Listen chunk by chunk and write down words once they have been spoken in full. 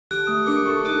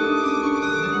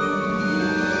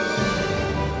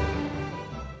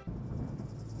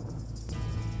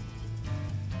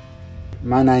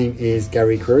My name is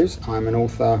Gary Kruse. I'm an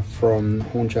author from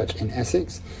Hornchurch in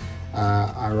Essex.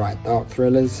 I write dark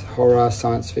thrillers, horror,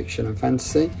 science fiction and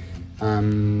fantasy.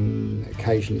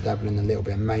 Occasionally dabbling in a little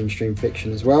bit of mainstream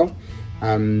fiction as well.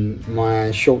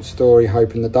 My short story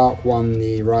Hope in the Dark won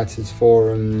the Writers'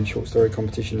 Forum short story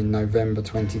competition in November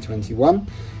 2021,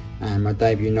 and my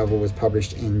debut novel was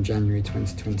published in January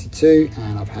 2022,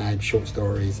 and I've had short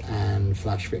stories and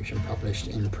flash fiction published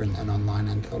in print and online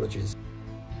anthologies.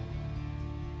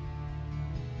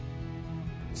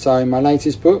 So my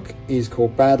latest book is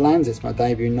called Badlands. It's my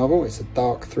debut novel. It's a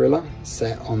dark thriller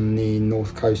set on the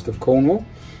north coast of Cornwall.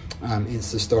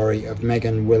 It's the story of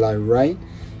Megan Willow Ray,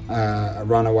 a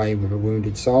runaway with a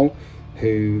wounded soul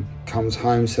who comes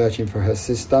home searching for her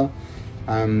sister,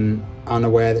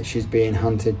 unaware that she's being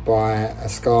hunted by a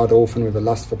scarred orphan with a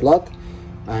lust for blood,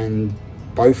 and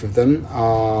both of them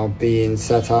are being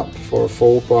set up for a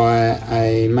fall by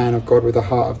a man of God with a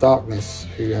heart of darkness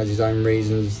who has his own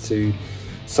reasons to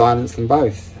silence them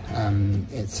both.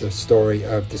 It's a story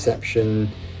of deception,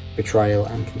 betrayal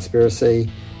and conspiracy.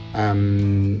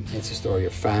 It's a story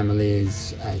of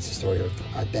families, it's a story of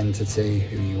identity,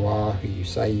 who you are, who you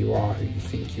say you are, who you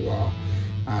think you are,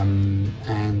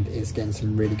 and it's getting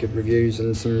some really good reviews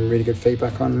and some really good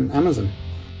feedback on Amazon.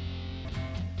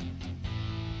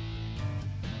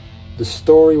 The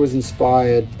story was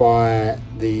inspired by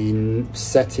the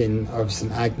setting of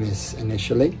St Agnes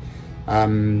initially.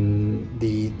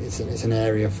 It's an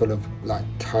area full of like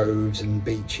coves and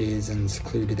beaches and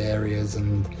secluded areas,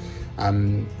 and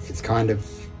it's kind of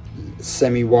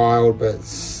semi-wild but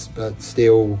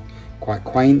still quite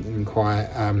quaint and quite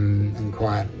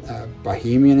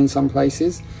bohemian in some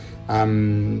places.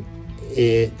 There's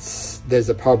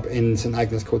a pub in St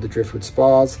Agnes called the Driftwood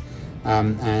Spas,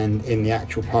 and in the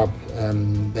actual pub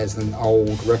there's an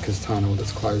old wreckers tunnel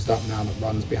that's closed up now that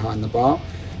runs behind the bar.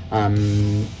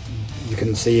 You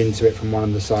can see into it from one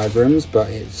of the side rooms, but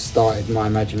it started my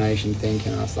imagination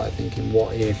thinking, and I started thinking,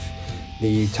 what if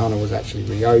the tunnel was actually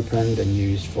reopened and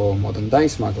used for modern day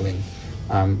smuggling,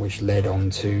 which led on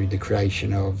to the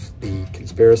creation of the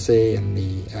conspiracy and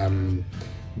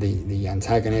the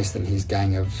antagonist and his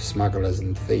gang of smugglers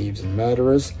and thieves and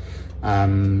murderers.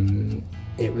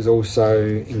 It was also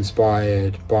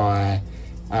inspired by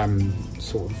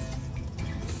sort of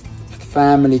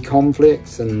family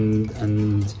conflicts and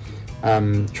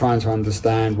trying to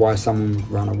understand why someone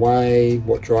would run away,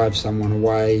 what drives someone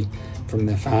away from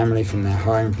their family, from their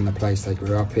home, from the place they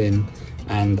grew up in,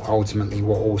 and ultimately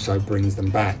what also brings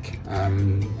them back.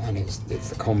 And it's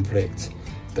the conflict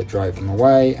that drove them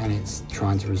away, and it's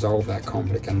trying to resolve that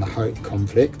conflict and the hope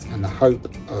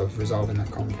of resolving that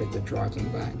conflict that drives them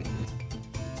back.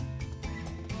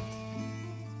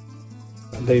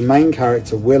 The main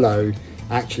character, Willow,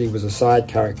 actually was a side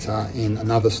character in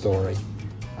another story.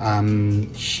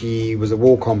 She was a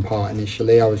walk-on part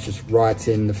initially. I was just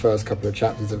writing the first couple of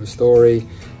chapters of a story,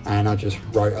 and I just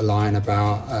wrote a line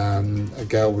about a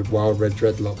girl with wild red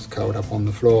dreadlocks curled up on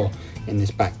the floor in this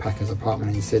backpacker's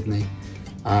apartment in Sydney.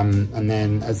 And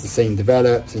then as the scene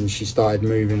developed and she started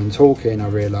moving and talking, I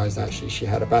realised actually she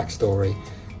had a backstory.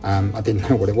 I didn't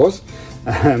know what it was,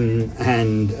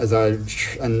 and as I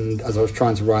was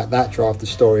trying to write that draft, the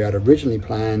story I'd originally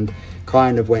planned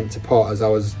kind of went to pot as I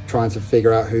was trying to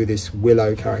figure out who this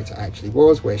Willow character actually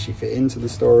was, where she fit into the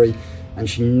story, and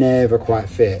she never quite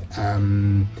fit.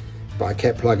 But I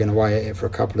kept plugging away at it for a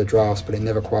couple of drafts, but it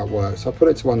never quite worked. So I put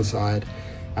it to one side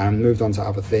and moved on to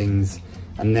other things.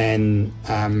 And then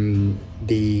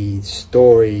the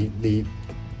story, the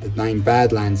name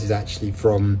Badlands is actually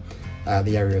from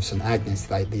the area of St Agnes.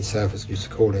 The surfers used to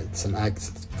call it St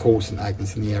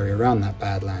Agnes in the area around that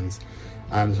Badlands.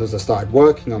 So as I started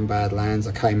working on Badlands,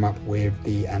 I came up with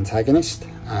the antagonist,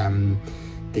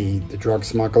 the drug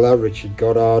smuggler Richard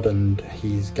Goddard and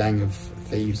his gang of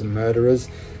thieves and murderers.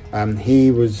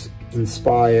 He was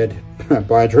inspired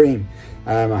by a dream.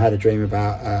 I had a dream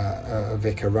about a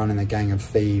vicar running a gang of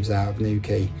thieves out of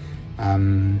Newquay,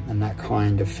 and that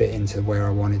kind of fit into where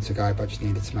I wanted to go, but I just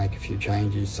needed to make a few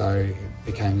changes, so it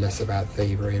became less about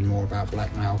thievery and more about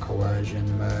blackmail,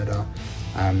 coercion, murder,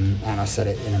 and I set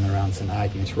it in and around St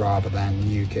Agnes rather than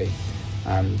Newquay,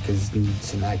 because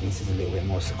St Agnes is a little bit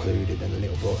more secluded and a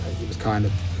little bit, it was kind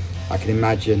of, I could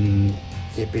imagine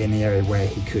it being the area where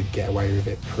he could get away with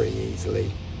it pretty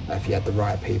easily if he had the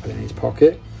right people in his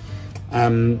pocket.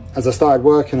 As I started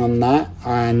working on that,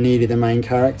 I needed a main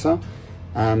character.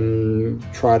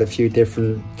 Tried a few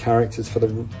different characters for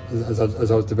as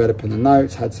I was developing the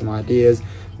notes, had some ideas,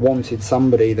 wanted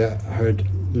somebody that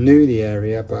knew the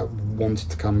area but wanted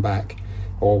to come back,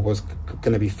 or was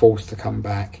going to be forced to come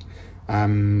back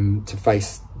to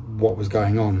face what was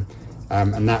going on.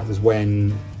 And that was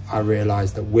when I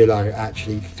realised that Willow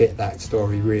actually fit that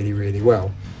story really, really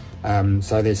well.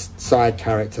 So this side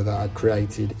character that I'd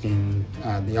created in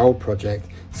the old project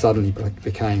suddenly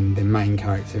became the main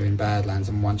character in Badlands,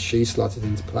 and once she slotted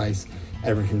into place,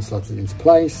 everything slotted into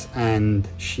place, and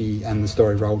the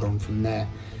story rolled on from there,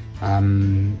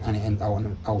 and it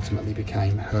ultimately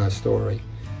became her story.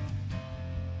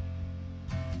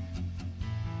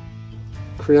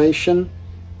 Creating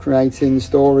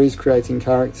stories, creating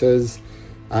characters.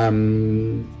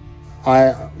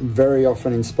 I very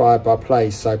often inspired by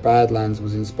place, so Badlands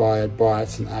was inspired by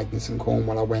St Agnes and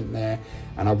Cornwall. I went there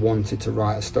and I wanted to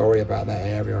write a story about that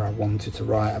area. I wanted to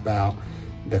write about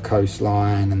the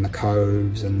coastline and the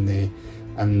coves and the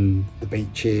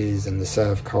beaches and the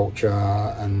surf culture,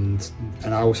 and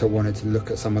I also wanted to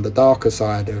look at some of the darker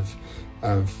side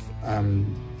of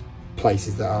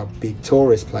places that are big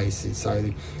tourist places.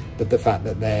 So the fact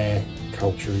that their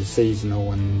culture is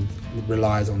seasonal and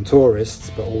relies on tourists,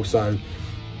 but also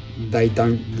they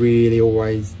don't really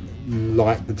always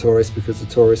like the tourists because the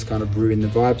tourists kind of ruin the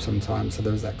vibe sometimes. So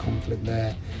there was that conflict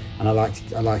there, and I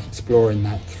like exploring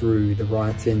that through the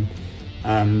writing.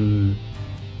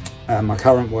 My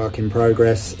current work in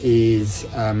progress is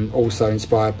also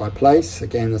inspired by place.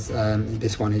 Again,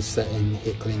 this one is set in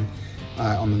Hickling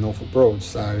on the Norfolk Broads,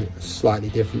 so a slightly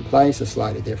different place, a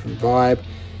slightly different vibe.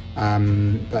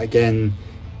 But again,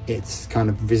 it's kind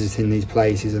of visiting these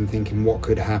places and thinking what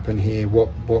could happen here,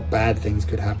 what bad things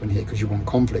could happen here, because you want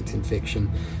conflict in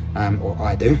fiction, or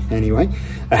I do anyway.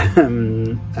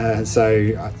 So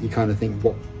you kind of think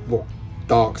what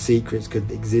dark secrets could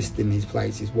exist in these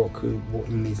places, what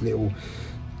in these little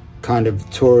kind of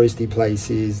touristy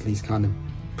places, these kind of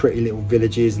pretty little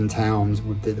villages and towns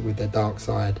with their dark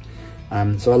side.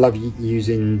 So I love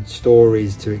using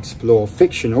stories to explore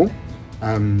fictional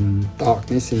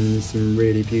darkness in some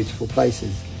really beautiful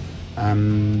places. I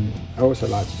also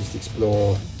like to just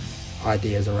explore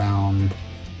ideas around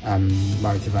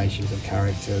motivations of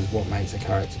characters, what makes a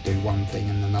character do one thing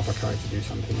and another character do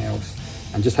something else,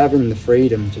 and just having the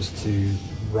freedom just to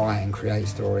write and create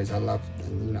stories. I love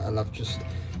just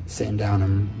sitting down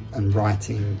and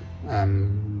writing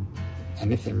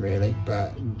anything really,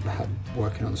 but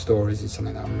working on stories is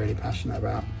something that I'm really passionate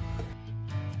about.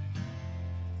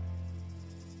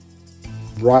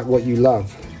 Write what you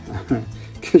love,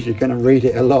 because you're going to read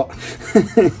it a lot.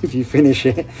 If you finish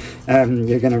it,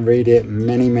 you're going to read it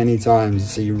many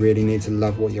times, so you really need to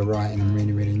love what you're writing and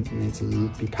really need to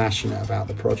be passionate about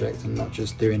the project and not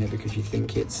just doing it because you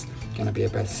think it's going to be a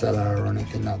bestseller or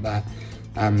anything like that.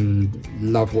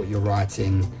 Love what you're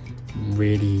writing,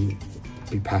 really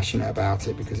be passionate about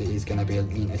it, because it is going to be,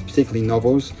 particularly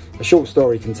novels. A short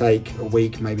story can take a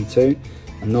week, maybe two.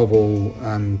 A novel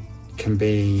can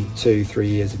be 2-3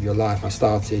 years of your life. I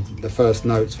started the first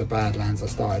notes for Badlands, I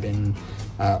started in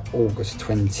August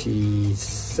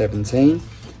 2017.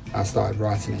 I started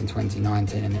writing it in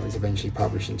 2019 and it was eventually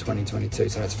published in 2022,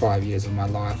 so that's 5 years of my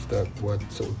life that were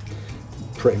sort of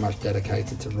pretty much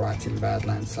dedicated to writing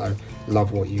Badlands. So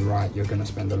love what you write, you're going to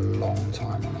spend a long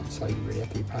time on it, so you really have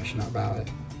to be passionate about it.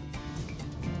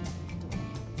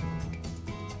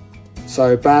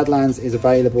 So Badlands is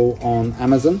available on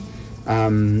Amazon.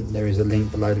 There is a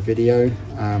link below the video.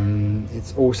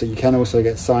 You can also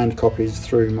get signed copies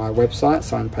through my website,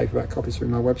 signed paperback copies through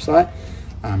my website,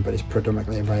 but it's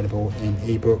predominantly available in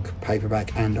ebook,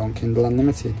 paperback and on Kindle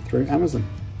Unlimited through Amazon.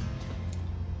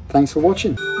 Thanks for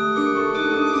watching.